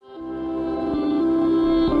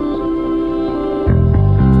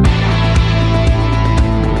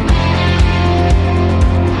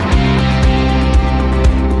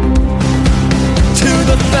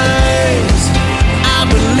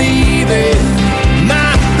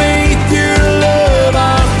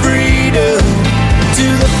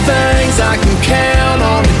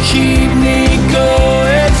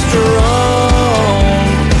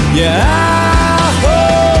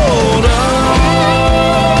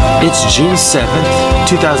It's June 7th,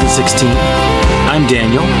 2016. I'm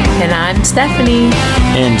Daniel. And I'm Stephanie.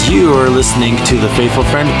 And you are listening to the Faithful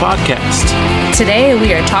Friend podcast. Today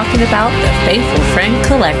we are talking about the Faithful Friend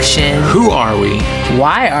collection. Who are we?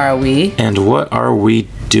 Why are we? And what are we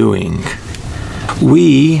doing?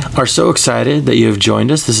 We are so excited that you have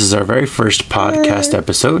joined us. This is our very first podcast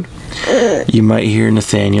episode. You might hear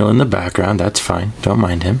Nathaniel in the background. That's fine. Don't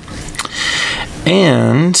mind him.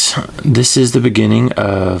 And this is the beginning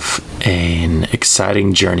of an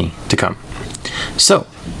exciting journey to come. So,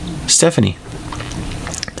 Stephanie.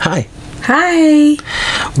 Hi. Hi.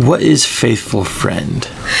 What is Faithful Friend?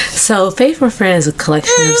 So, Faithful Friend is a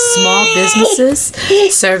collection of small businesses,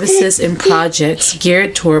 services, and projects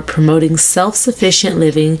geared toward promoting self-sufficient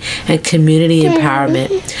living and community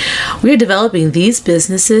empowerment. We are developing these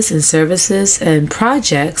businesses and services and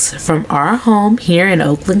projects from our home here in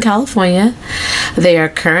Oakland, California. They are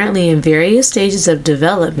currently in various stages of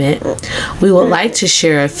development. We would like to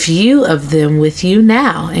share a few of them with you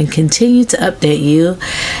now and continue to update you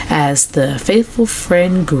as the Faithful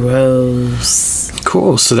Friend grows.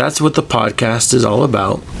 Cool. So that's what the podcast is all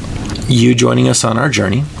about. You joining us on our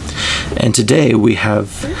journey. And today we have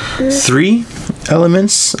 3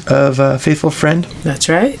 elements of Faithful Friend. That's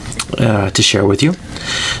right. To share with you.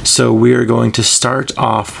 So we are going to start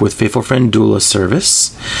off with Faithful Friend Doula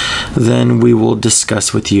Service. Then we will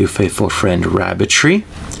discuss with you Faithful Friend Rabbitry.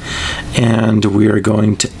 And we are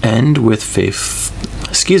going to end with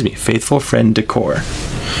Faithful Friend Decor.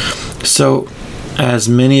 So, as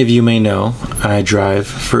many of you may know, I drive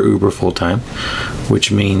for Uber full-time,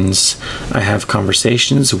 which means I have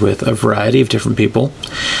conversations with a variety of different people,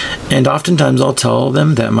 and oftentimes I'll tell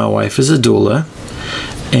them that my wife is a doula,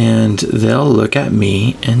 and they'll look at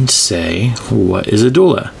me and say, "What is a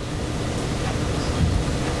doula?"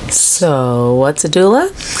 So, what's a doula?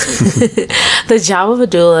 The job of a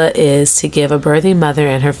doula is to give a birthing mother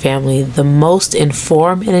and her family the most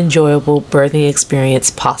informed and enjoyable birthing experience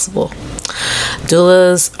possible.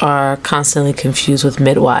 Doulas are constantly confused with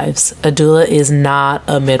midwives. A doula is not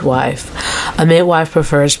a midwife. A midwife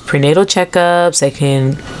prefers prenatal checkups. They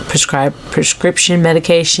can prescribe prescription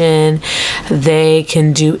medication. They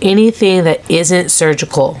can do anything that isn't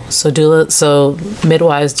surgical. So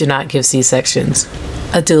midwives do not give C-sections.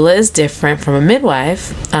 A doula is different from a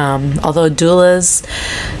midwife, although doulas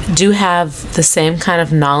do have the same kind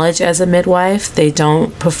of knowledge as a midwife. They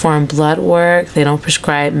don't perform blood work, they don't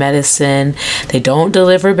prescribe medicine, they don't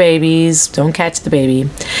deliver babies, don't catch the baby,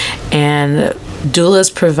 and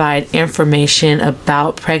doulas provide information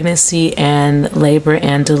about pregnancy and labor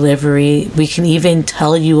and delivery. We can even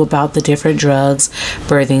tell you about the different drugs,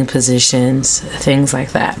 birthing positions, things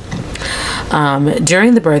like that.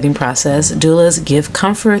 During the birthing process, doulas give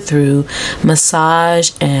comfort through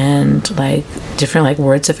massage and different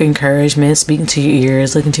words of encouragement, speaking to your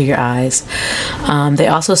ears, looking to your eyes. They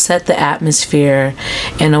also set the atmosphere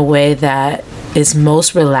in a way that is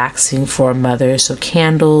most relaxing for a mother. So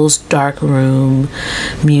candles, dark room,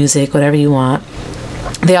 music, whatever you want.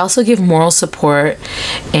 They also give moral support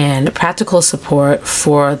and practical support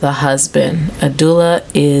for the husband. A doula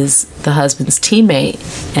is the husband's teammate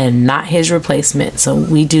and not his replacement. So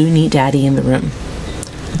we do need daddy in the room.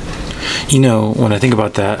 You know, when I think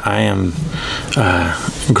about that, I am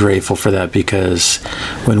grateful for that, because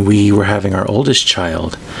when we were having our oldest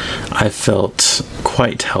child, I felt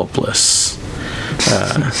quite helpless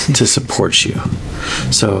to support you.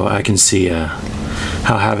 So I can see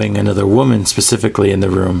how having another woman specifically in the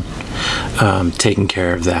room taking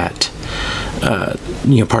care of that,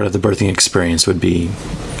 part of the birthing experience would be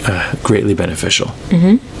greatly beneficial.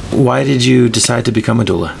 Mm-hmm. Why did you decide to become a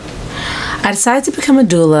doula? I decided to become a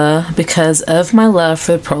doula because of my love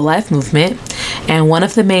for the pro-life movement, and one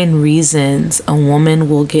of the main reasons a woman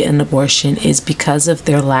will get an abortion is because of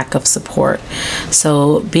their lack of support.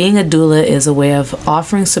 So being a doula is a way of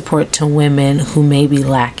offering support to women who may be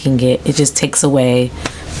lacking it. It just takes away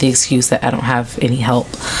the excuse that I don't have any help.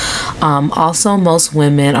 Also, most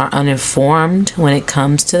women are uninformed when it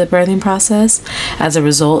comes to the birthing process. As a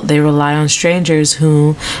result, they rely on strangers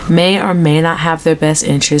who may or may not have their best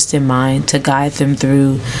interest in mind to guide them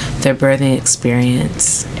through their birthing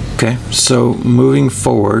experience. Okay, so moving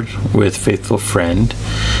forward with Faithful Friend,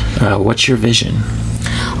 what's your vision?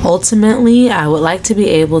 Ultimately, I would like to be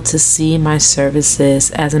able to see my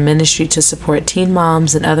services as a ministry to support teen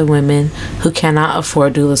moms and other women who cannot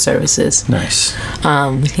afford doula services. Nice.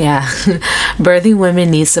 Yeah. Birthing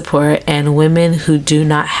women need support, and women who do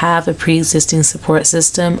not have a pre-existing support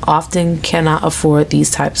system often cannot afford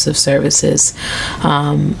these types of services,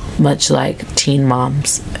 much like teen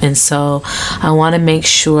moms. And so I want to make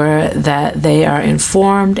sure that they are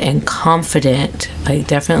informed and confident, like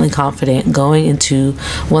definitely confident, going into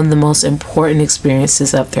one of the most important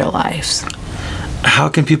experiences of their lives. How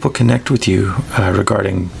can people connect with you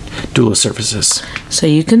regarding doula services? So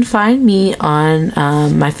you can find me on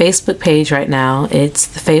my Facebook page right now. It's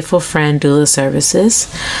the Faithful Friend Doula Services.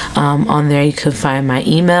 On there you can find my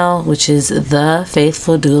email, which is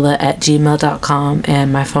thefaithfuldoula@gmail.com,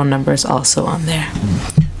 and my phone number is also on there.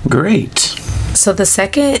 Great. So the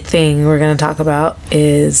second thing we're going to talk about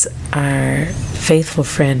is our Faithful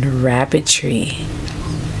Friend Rabbitry.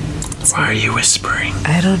 Why are you whispering?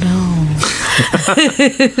 I don't know.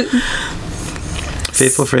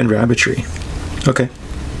 Faithful Friend Rabbitry. Okay.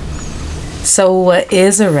 So what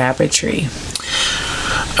is a rabbitry?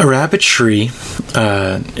 A rabbitry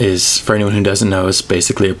is, for anyone who doesn't know, is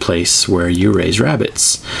basically a place where you raise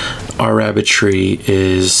rabbits. Our rabbitry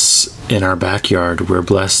is in our backyard. We're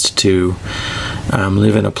blessed to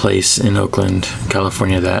live in a place in Oakland,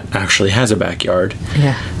 California that actually has a backyard.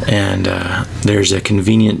 Yeah. And there's a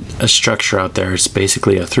convenient structure out there. It's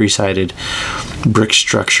basically a 3-sided brick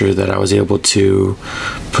structure that I was able to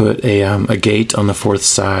put a gate on the 4th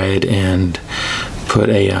side and put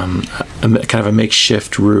a kind of a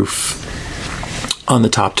makeshift roof on the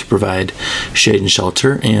top to provide shade and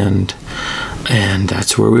shelter, and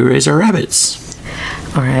that's where we raise our rabbits.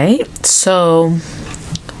 All right. So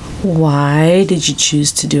why did you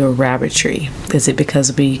choose to do a rabbitry? Is it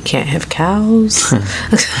because we can't have cows?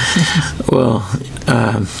 Well,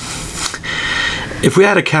 if we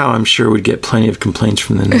had a cow, I'm sure we'd get plenty of complaints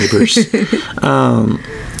from the neighbors.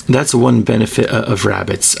 That's one benefit of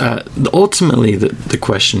rabbits. Ultimately, the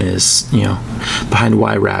question is, behind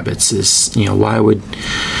why rabbits is, why would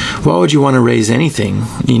you want to raise anything,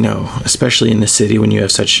 especially in the city when you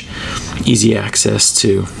have such easy access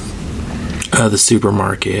to the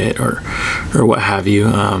supermarket or what have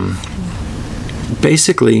you.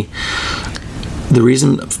 Basically, the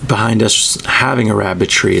reason behind us having a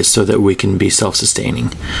rabbitry is so that we can be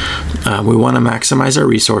self-sustaining. We want to maximize our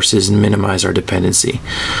resources and minimize our dependency.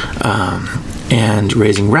 And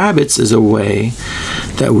raising rabbits is a way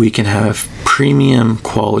that we can have premium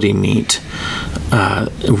quality meat.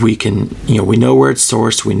 We can, we know where it's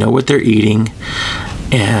sourced, we know what they're eating,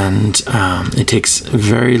 and it takes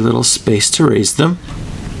very little space to raise them.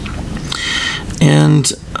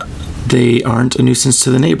 And they aren't a nuisance to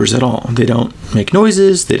the neighbors at all. They don't make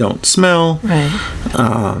noises. They don't smell. Right.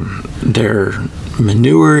 Their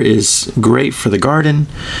manure is great for the garden.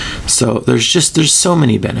 So there's so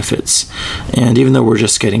many benefits. And even though we're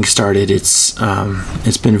just getting started, it's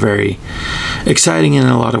been very exciting and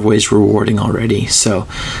in a lot of ways rewarding already. So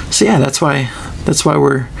yeah, that's why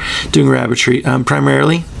we're doing rabbitry.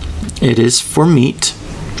 Primarily, it is for meat,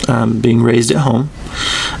 being raised at home.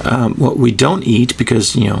 What we don't eat,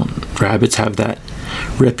 because rabbits have that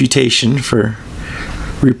reputation for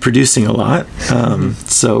reproducing a lot,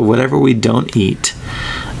 so whatever we don't eat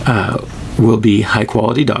will be high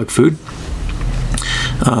quality dog food,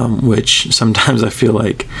 which sometimes I feel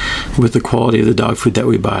like with the quality of the dog food that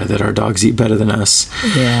we buy, that our dogs eat better than us.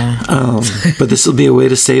 Yeah. But this will be a way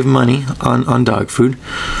to save money on dog food.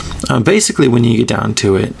 Basically, when you get down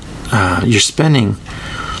to it, you're spending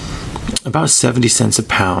about 70 cents a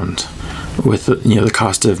pound with the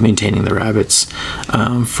cost of maintaining the rabbits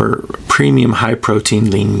for premium high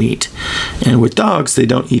protein lean meat. And with dogs, they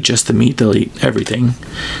don't eat just the meat, they'll eat everything.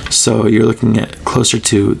 So you're looking at closer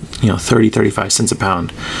to 30-35 cents a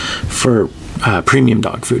pound for premium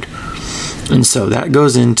dog food. And so that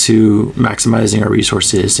goes into maximizing our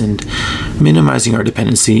resources and minimizing our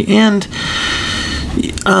dependency. And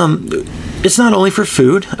it's not only for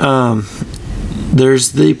food.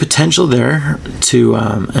 There's the potential there to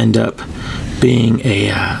end up being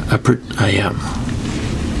a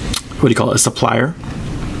supplier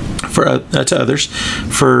to others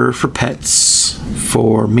for pets,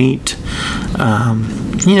 for meat.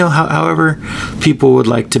 However people would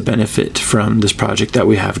like to benefit from this project that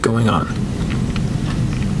we have going on,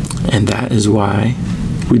 and that is why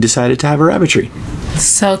we decided to have a rabbitry.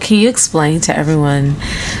 So, can you explain to everyone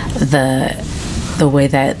the way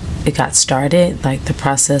that it got started, like the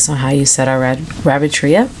process on how you set our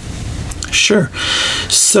rabbitry up? Sure.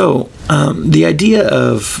 So the idea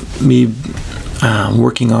of me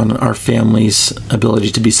working on our family's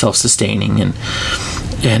ability to be self-sustaining and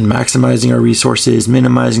maximizing our resources,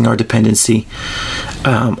 minimizing our dependency,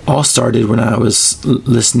 all started when I was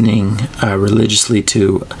listening religiously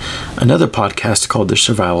to another podcast called the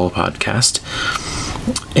Survival Podcast.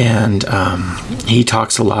 And he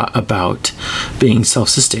talks a lot about being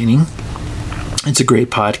self-sustaining. It's a great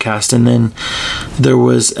podcast. And then there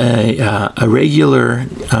was a regular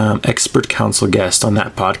expert council guest on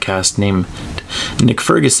that podcast named Nick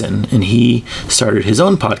Ferguson, and he started his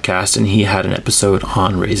own podcast, and he had an episode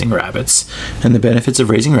on raising rabbits and the benefits of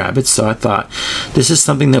raising rabbits. So I thought this is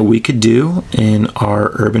something that we could do in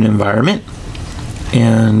our urban environment.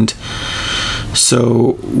 And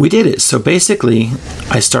so we did it. So basically,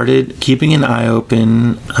 I started keeping an eye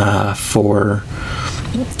open for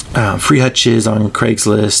free hutches on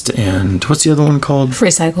Craigslist, and what's the other one called?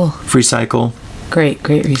 FreeCycle. Great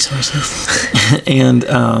resources. And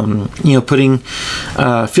putting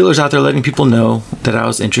feelers out there, letting people know that I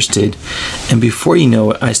was interested. And before you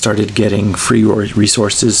know it, I started getting free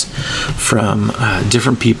resources from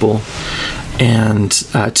different people. And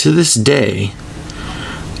to this day,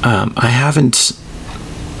 I'm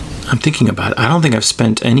thinking about it. I don't think I've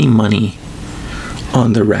spent any money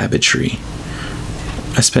on the Rabbitry.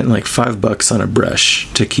 I spent like $5 on a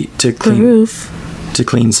brush to clean the roof. To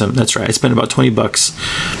clean some. That's right. I spent about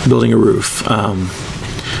 $20 building a roof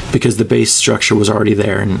because the base structure was already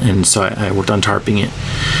there, and so I worked on tarping it.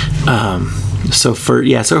 So for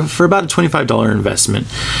about a $25 investment,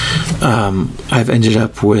 I've ended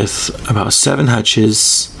up with about 7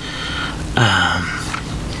 hutches,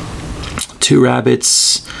 2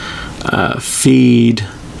 rabbits, feed,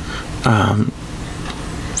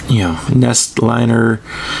 nest liner.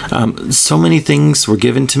 So many things were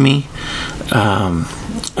given to me.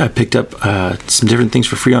 I picked up some different things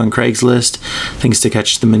for free on Craigslist, things to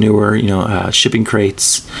catch the manure, shipping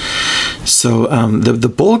crates. So the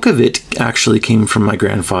bulk of it actually came from my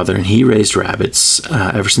grandfather, and he raised rabbits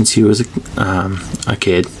ever since he was a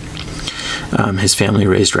kid. His family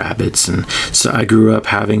raised rabbits, and so I grew up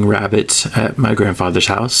having rabbits at my grandfather's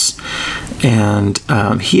house. And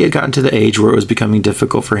he had gotten to the age where it was becoming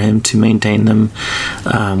difficult for him to maintain them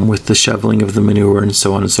with the shoveling of the manure and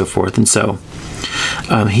so on and so forth. And so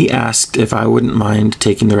he asked if I wouldn't mind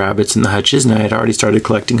taking the rabbits in the hutches, and I had already started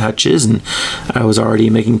collecting hutches, and I was already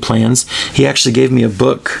making plans. He actually gave me a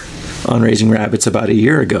book on raising rabbits about a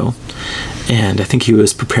year ago, and I think he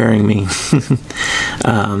was preparing me.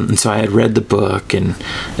 And so I had read the book and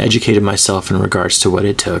educated myself in regards to what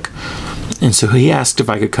it took. And so he asked if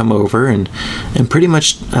I could come over and pretty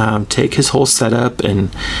much take his whole setup. And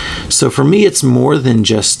so for me, it's more than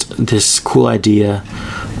just this cool idea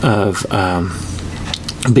of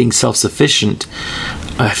being self-sufficient.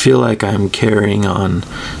 I feel like I'm carrying on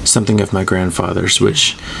something of my grandfather's,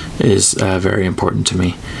 which is very important to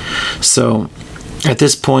me. So at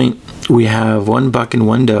this point, we have 1 buck and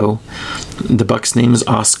 1 doe. The buck's name is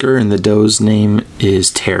Oscar, and the doe's name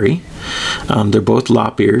is Terry. They're both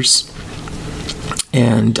lop ears.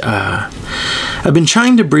 And I've been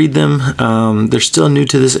trying to breed them. They're still new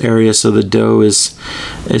to this area, so the doe is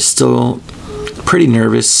still pretty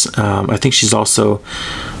nervous. I think she's also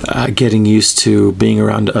getting used to being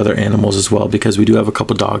around other animals as well, because we do have a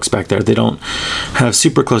couple dogs back there. They don't have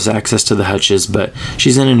super close access to the hutches, but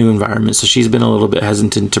she's in a new environment, so she's been a little bit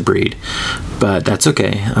hesitant to breed, but that's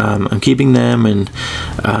okay. I'm keeping them, and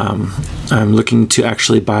I'm looking to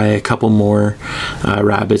actually buy a couple more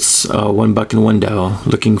rabbits, 1 buck and 1 doe,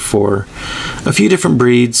 looking for a few different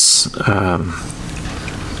breeds.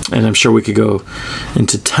 And I'm sure we could go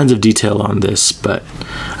into tons of detail on this, but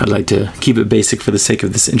I'd like to keep it basic for the sake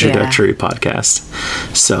of this introductory podcast.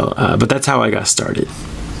 So, but that's how I got started.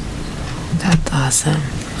 That's awesome.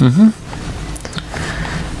 Mm-hmm.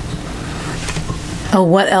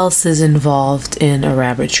 What else is involved in a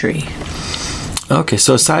rabbitry? Okay,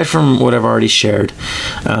 so aside from what I've already shared,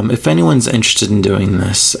 if anyone's interested in doing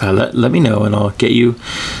this, let me know, and I'll get you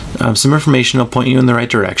some information. I'll point you in the right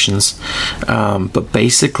directions. But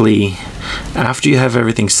basically, after you have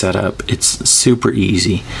everything set up, it's super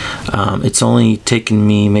easy. It's only taken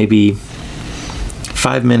me maybe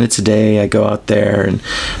 5 minutes a day. I go out there and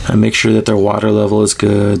I make sure that their water level is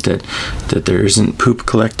good, that there isn't poop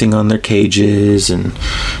collecting on their cages, and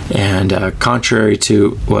contrary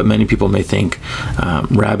to what many people may think,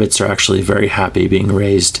 rabbits are actually very happy being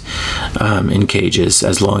raised in cages,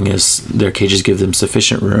 as long as their cages give them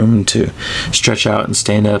sufficient room to stretch out and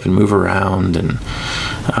stand up and move around. And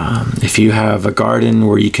if you have a garden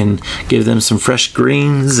where you can give them some fresh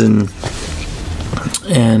greens and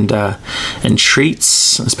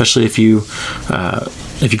treats, especially if you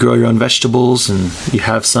if you grow your own vegetables and you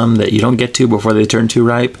have some that you don't get to before they turn too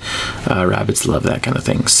ripe, rabbits love that kind of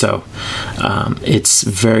thing. So it's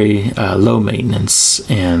very low maintenance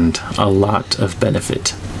and a lot of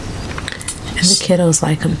benefit. And the kiddos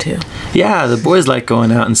like them too. Yeah, the boys like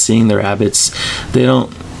going out and seeing the rabbits. They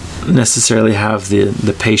don't necessarily have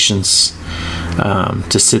the patience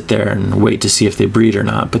to sit there and wait to see if they breed or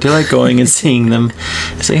not, but they like going and seeing them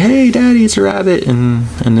and say, "Hey, Daddy, it's a rabbit," and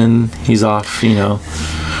then he's off,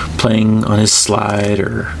 playing on his slide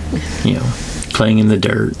or playing in the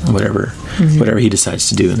dirt, whatever he decides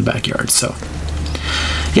to do in the backyard. So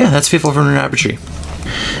yeah, that's Faithful Friend Rabbitry.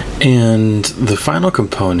 And the final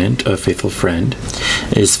component of Faithful Friend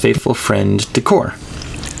is Faithful Friend Decor.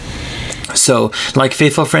 So, like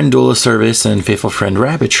Faithful Friend Doula Service and Faithful Friend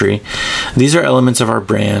Rabbitry, these are elements of our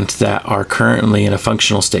brand that are currently in a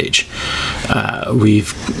functional stage.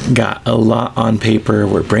 We've got a lot on paper.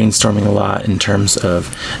 We're brainstorming a lot in terms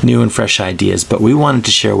of new and fresh ideas, but we wanted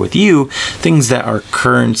to share with you things that are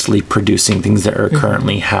currently producing, things that are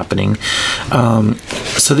currently happening,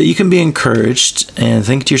 so that you can be encouraged and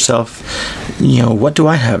think to yourself, what do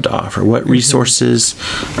I have to offer? What resources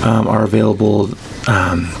are available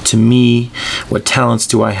to me? What talents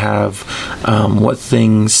do I have? What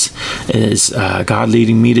things is God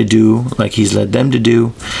leading me to do, like He's led them to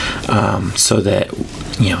do, so that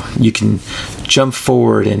you can jump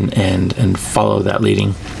forward and follow that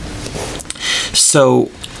leading.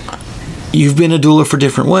 So you've been a doula for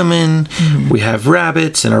different women. We have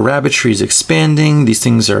rabbits, and our rabbitry is expanding. These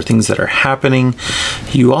things are things that are happening.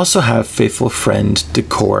 You also have Faithful Friend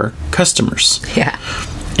Decor customers. Yeah.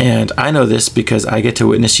 And I know this because I get to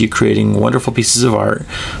witness you creating wonderful pieces of art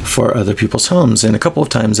for other people's homes. And a couple of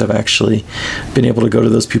times I've actually been able to go to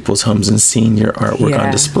those people's homes and seen your artwork on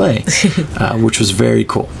display, which was very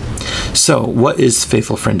cool. So what is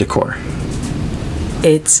Faithful Friend Decor?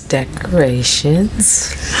 It's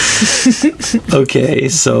decorations. Okay,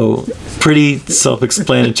 so pretty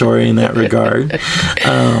self-explanatory in that regard.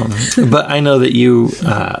 But I know that you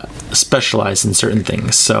specialize in certain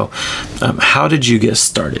things. So how did you get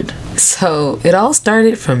started? So it all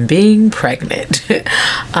started from being pregnant.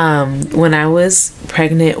 When I was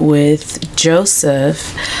pregnant with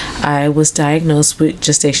Joseph, I was diagnosed with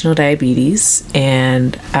gestational diabetes,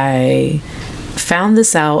 and I found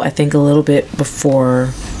this out, I think, a little bit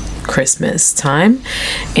before Christmas time,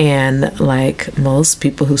 and like most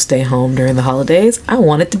people who stay home during the holidays, I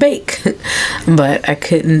wanted to bake, but I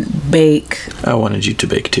couldn't bake. I wanted you to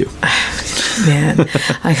bake too. Man,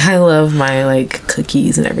 like I love my like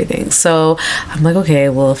cookies and everything. So I'm like, okay,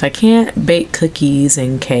 well, if I can't bake cookies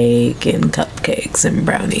and cake and cupcakes and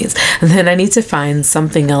brownies, then I need to find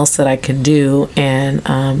something else that I can do,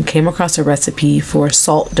 and came across a recipe for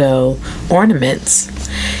salt dough ornaments.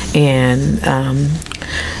 And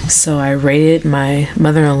so I raided my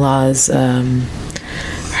mother-in-law's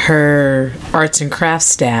her arts and crafts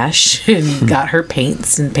stash and got her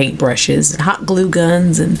paints and paintbrushes and hot glue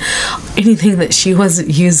guns and anything that she wasn't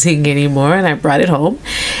using anymore, and I brought it home,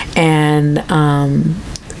 and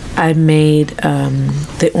I made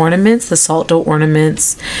the ornaments, the salt dough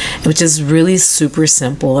ornaments, which is really super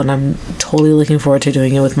simple, and I'm totally looking forward to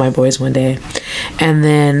doing it with my boys one day. And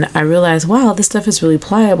then I realized, wow, this stuff is really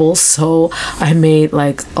pliable, so I made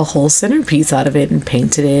like a whole centerpiece out of it and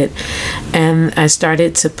painted it, and I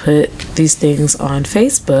started to put these things on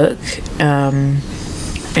Facebook,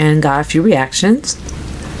 and got a few reactions.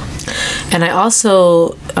 And I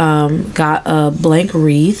also got a blank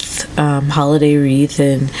wreath, holiday wreath,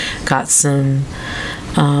 and got some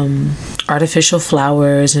artificial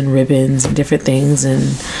flowers and ribbons and different things,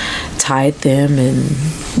 and tied them and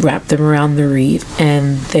wrapped them around the wreath,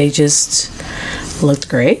 and they just looked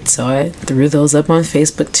great. So I threw those up on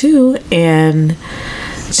Facebook too, and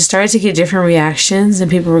just started to get different reactions, and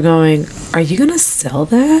people were going, "Are you gonna sell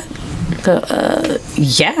that?"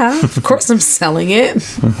 Yeah, of course I'm selling it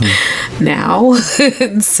now.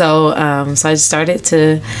 So I started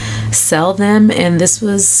to sell them, and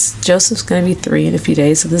Joseph's going to be 3 in a few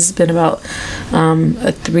days. So this has been about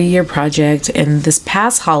a 3-year project. And this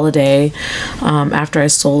past holiday, after I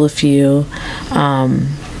sold a few,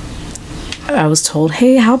 I was told,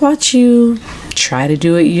 hey, how about you try to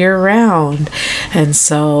do it year round? And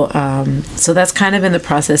so that's kind of in the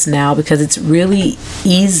process now, because it's really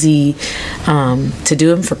easy to do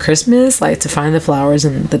them for Christmas, like to find the flowers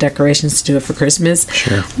and the decorations to do it for Christmas.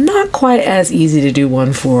 Sure. Not quite as easy to do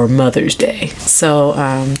one for Mother's Day. So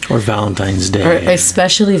or Valentine's Day. Or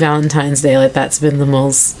especially Valentine's Day. Like that's been the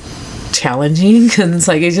most challenging because it's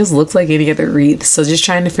like it just looks like any other wreath. So just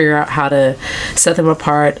trying to figure out how to set them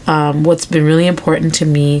apart. What's been really important to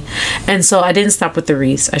me, and so I didn't stop with the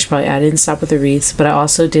wreaths. I didn't stop with the wreaths, but I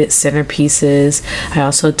also did centerpieces. I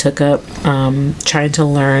also took up trying to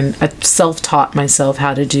learn. I self-taught myself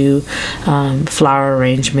how to do flower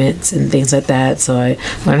arrangements and things like that. So I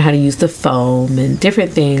learned how to use the foam and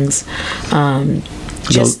different things.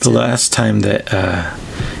 The last time that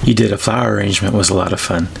you did a flower arrangement was a lot of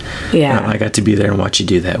fun. Yeah. I got to be there and watch you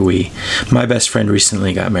do that. My best friend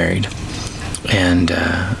recently got married, and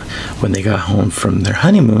when they got home from their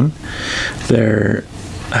honeymoon, their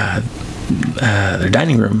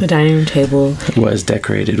dining room, the dining room table, was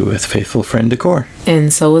decorated with Faithful Friend Decor,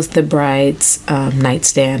 and so was the bride's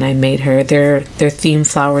nightstand. I made her their theme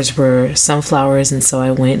flowers were sunflowers, and so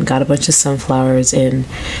I went and got a bunch of sunflowers and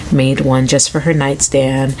made one just for her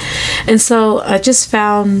nightstand. And so I just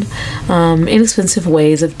found inexpensive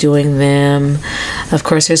ways of doing them. Of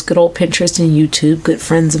course, there's good old Pinterest and YouTube, good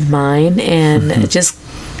friends of mine, and just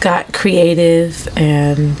got creative.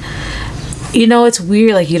 And it's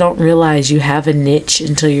weird, like you don't realize you have a niche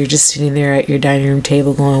until you're just sitting there at your dining room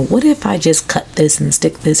table going, what if I just cut this and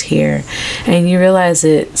stick this here? And you realize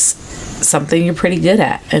it's something you're pretty good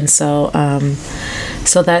at. And so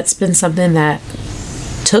that's been something that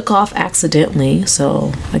took off accidentally.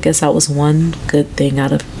 So I guess that was one good thing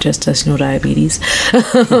out of gestational diabetes.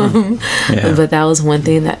 Yeah. But that was one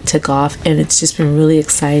thing that took off, and it's just been really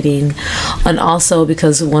exciting. And also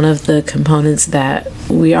because one of the components that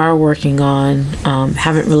we are working on,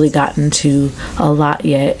 haven't really gotten to a lot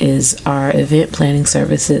yet, is our event planning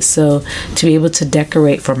services. So to be able to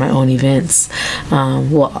decorate for my own events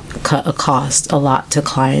will cost a lot to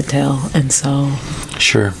clientele. And so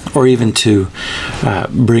sure, or even to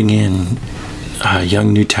bring in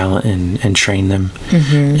young new talent and train them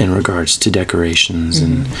in regards to decorations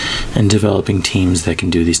and developing teams that can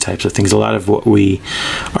do these types of things. A lot of what we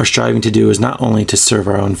are striving to do is not only to serve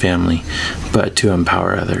our own family, but to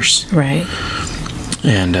empower others. Right.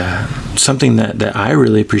 And something that I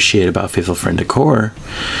really appreciate about Faithful Friend Decor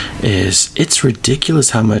is it's ridiculous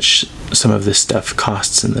how much some of this stuff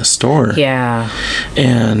costs in the store. Yeah.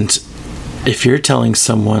 And if you're telling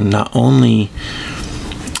someone not only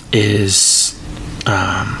is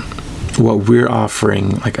what we're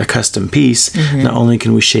offering like a custom piece, not only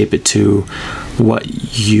can we shape it to what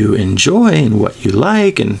you enjoy and what you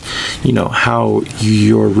like, and how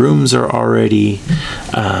your rooms are already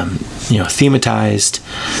thematized,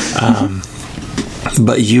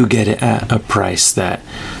 but you get it at a price that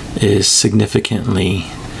is significantly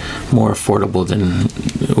more affordable than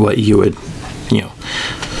what you would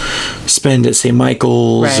spend at, say,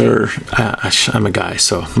 Michael's. Right. Or I'm a guy,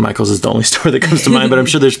 so Michael's is the only store that comes to mind, but I'm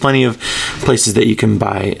sure there's plenty of places that you can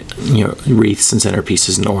buy wreaths and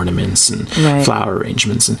centerpieces and ornaments and flower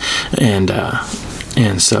arrangements, and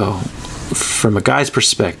so from a guy's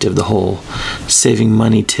perspective, the whole saving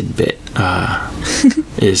money tidbit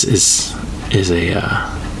is a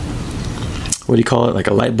what do you call it? Like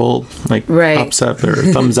a light bulb, pops up or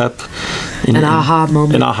thumbs up. An aha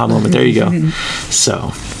moment. An aha moment. There you go.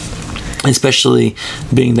 So, especially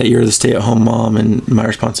being that you're the stay-at-home mom, and my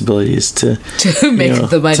responsibility is to make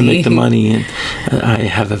the money, and I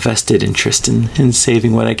have a vested interest in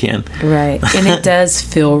saving what I can. Right, and it does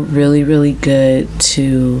feel really, really good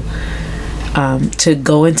to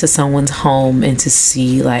go into someone's home and to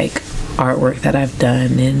see artwork that I've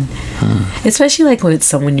done, and especially when it's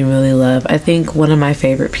someone you really love. I think one of my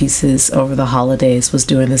favorite pieces over the holidays was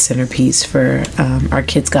doing the centerpiece for our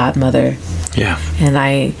kid's godmother. Yeah. And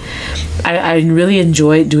I really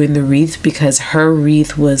enjoyed doing the wreath because her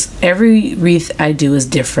wreath was, every wreath I do is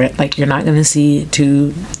different. You're not going to see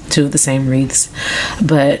two of the same wreaths,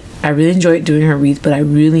 but I really enjoyed doing her wreath, but I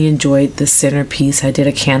really enjoyed the centerpiece. I did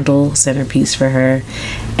a candle centerpiece for her,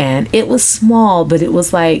 and it was small, but it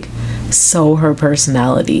was so her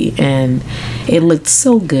personality, and it looked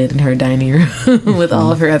so good in her dining room with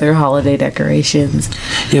all of her other holiday decorations.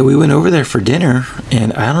 Yeah, we went over there for dinner,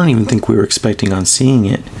 and I don't even think we were expecting on seeing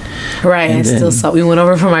it. Right, and I still saw. We went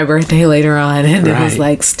over for my birthday later on, and it was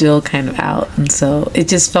still kind of out, and so it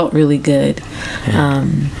just felt really good. Yeah.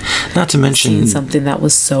 Not to mention seeing something that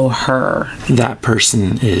was so her. That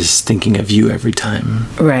person is thinking of you every time.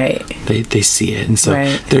 Right. They see it, and so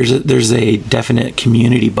there's a definite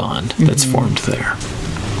community bond that's formed there.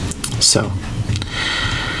 So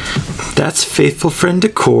that's Faithful Friend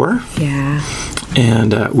Decor. Yeah.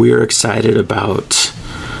 And we are excited about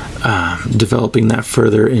developing that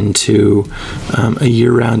further into a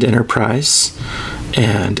year-round enterprise.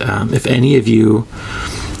 And if any of you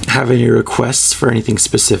have any requests for anything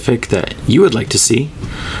specific that you would like to see,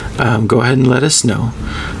 go ahead and let us know.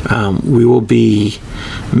 We will be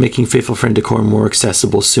making Faithful Friend Decor more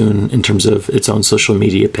accessible soon in terms of its own social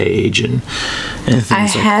media page and things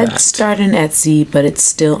like that. I had started an Etsy, but it's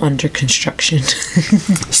still under construction.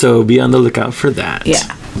 So be on the lookout for that.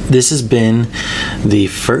 Yeah. This has been the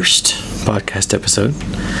first podcast episode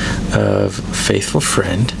of Faithful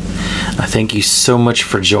Friend. Thank you so much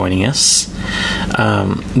for joining us.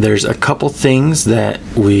 There's a couple things that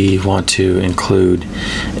we want to include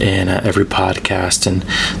in every podcast, and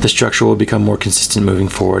the structure will become more consistent moving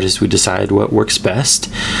forward as we decide what works best.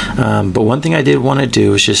 But one thing I did want to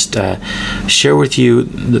do is just share with you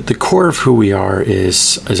that the core of who we are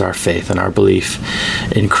is our faith and our belief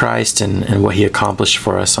in Christ and what he accomplished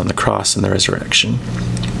for us on the cross and the resurrection.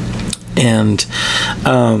 And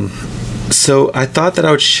so I thought that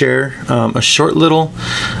I would share a short little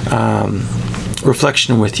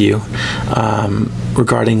reflection with you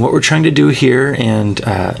regarding what we're trying to do here and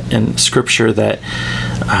scripture that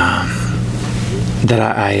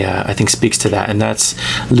I think speaks to that, and that's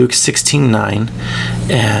Luke 16:9.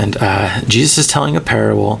 And Jesus is telling a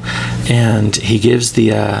parable, and he gives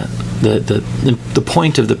the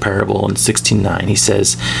point of the parable in 16:9. He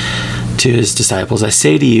says to his disciples, "I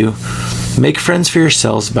say to you, make friends for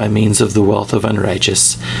yourselves by means of the wealth of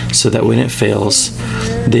unrighteous, so that when it fails,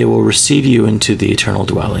 they will receive you into the eternal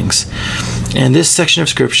dwellings." And this section of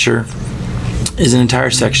scripture is an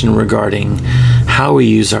entire section regarding how we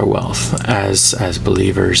use our wealth as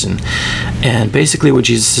believers, and basically what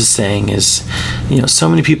Jesus is saying is, so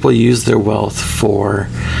many people use their wealth for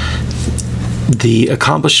the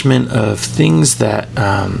accomplishment of things that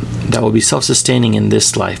will be self-sustaining in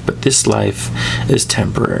this life, but this life is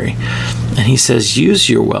temporary. And he says, use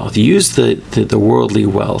your wealth, use the worldly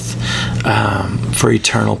wealth for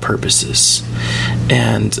eternal purposes.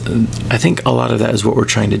 And I think a lot of that is what we're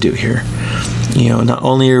trying to do here. Not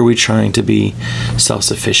only are we trying to be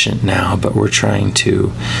self-sufficient now, but we're trying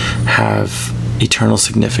to have eternal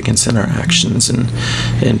significance in our actions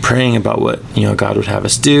and praying about what God would have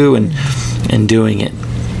us do and doing it.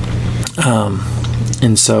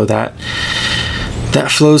 And so that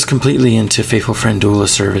flows completely into Faithful Friend Doula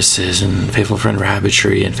Services and Faithful Friend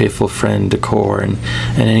Rabbitry and Faithful Friend Decor and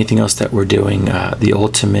anything else that we're doing. The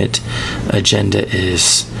ultimate agenda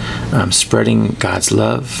is spreading God's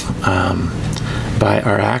love by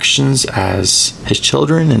our actions as his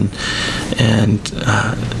children and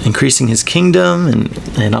increasing his kingdom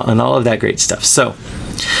and all of that great stuff. So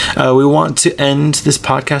we want to end this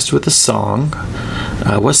podcast with a song.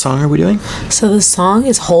 What song are we doing? So the song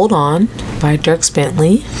is Hold On by Dierks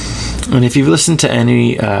Beantley. And if you've listened to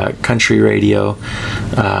any country radio,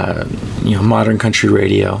 modern country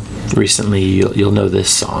radio recently, you'll know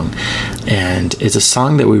this song. And it's a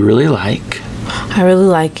song that we really like. I really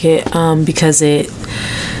like it because it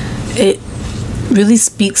really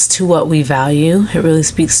speaks to what we value. It really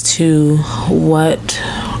speaks to what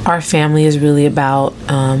our family is really about.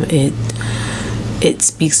 It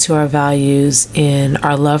speaks to our values in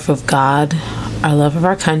our love of God, our love of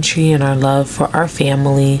our country, and our love for our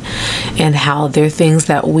family, and how they're things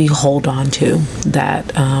that we hold on to,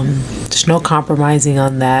 that there's no compromising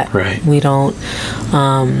on that. Right. We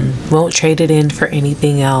won't trade it in for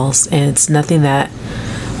anything else, and it's nothing that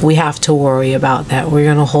we have to worry about, that we're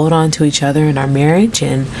going to hold on to each other in our marriage,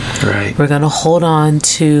 and right. We're going to hold on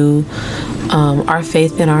to our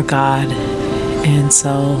faith in our God. And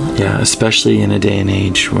so, yeah, especially in a day and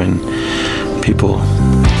age when people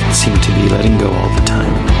seem to be letting go all the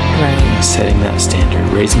time. Right. Setting that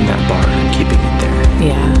standard, raising that bar, and keeping it there.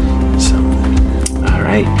 Yeah. So, all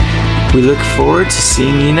right. We look forward to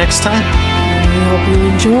seeing you next time. We hope you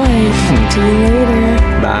enjoy. Talk to you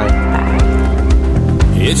later. Bye.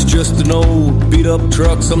 It's just an old beat-up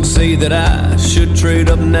truck. Some say that I should trade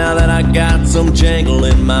up now that I got some jangle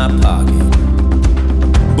in my pocket.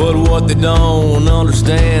 But what they don't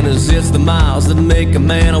understand is it's the miles that make a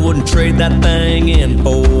man. I wouldn't trade that thing in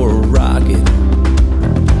for a rocket.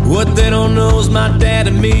 What they don't know is my dad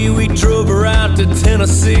and me, we drove her out to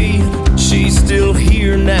Tennessee. She's still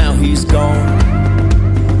here now, he's gone.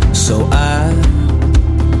 So I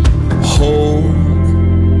hold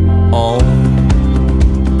on.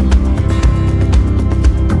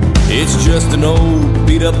 It's just an old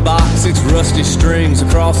beat-up box, 6 rusty strings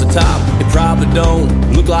across the top. It probably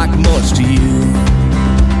don't look like much to you,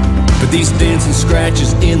 but these dents and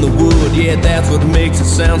scratches in the wood, yeah, that's what makes it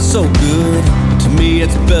sound so good. To me,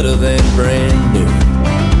 it's better than brand new.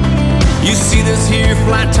 You see this here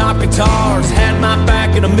flat-top guitars had my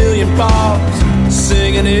back in a million bars,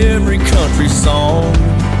 singing every country song.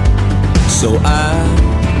 So I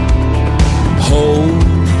hold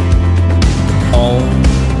on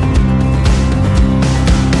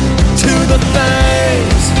to the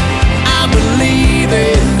things I believe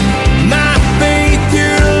in. My faith,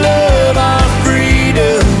 your love, our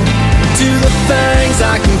freedom. To the things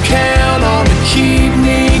I can count on to keep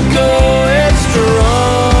me going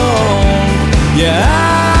strong. Yeah,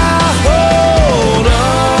 I hold on.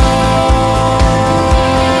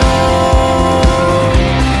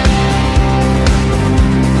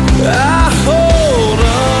 I hold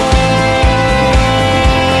on.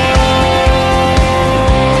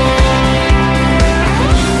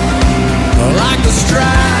 Like the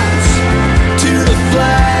stripes to the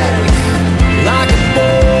flag, like a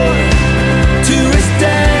boy to his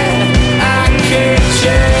dad. I can't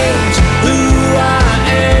change who I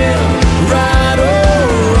am, right or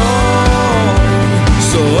wrong.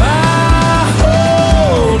 So I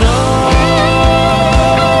hold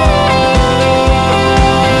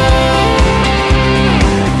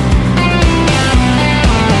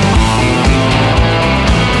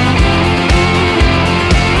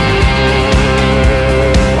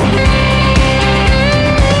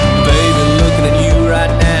Baby, looking at you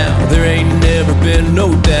right now, there ain't never been no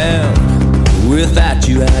doubt. Without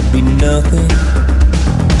you, I'd be nothing.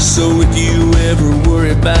 So if you ever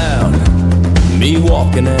worry about me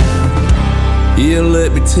walking out, yeah,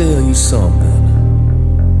 let me tell you something.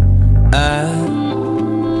 I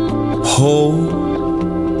hold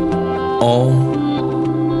on.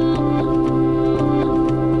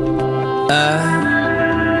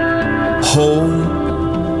 I hold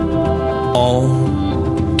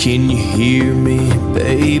on. Can you hear me,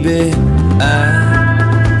 baby? I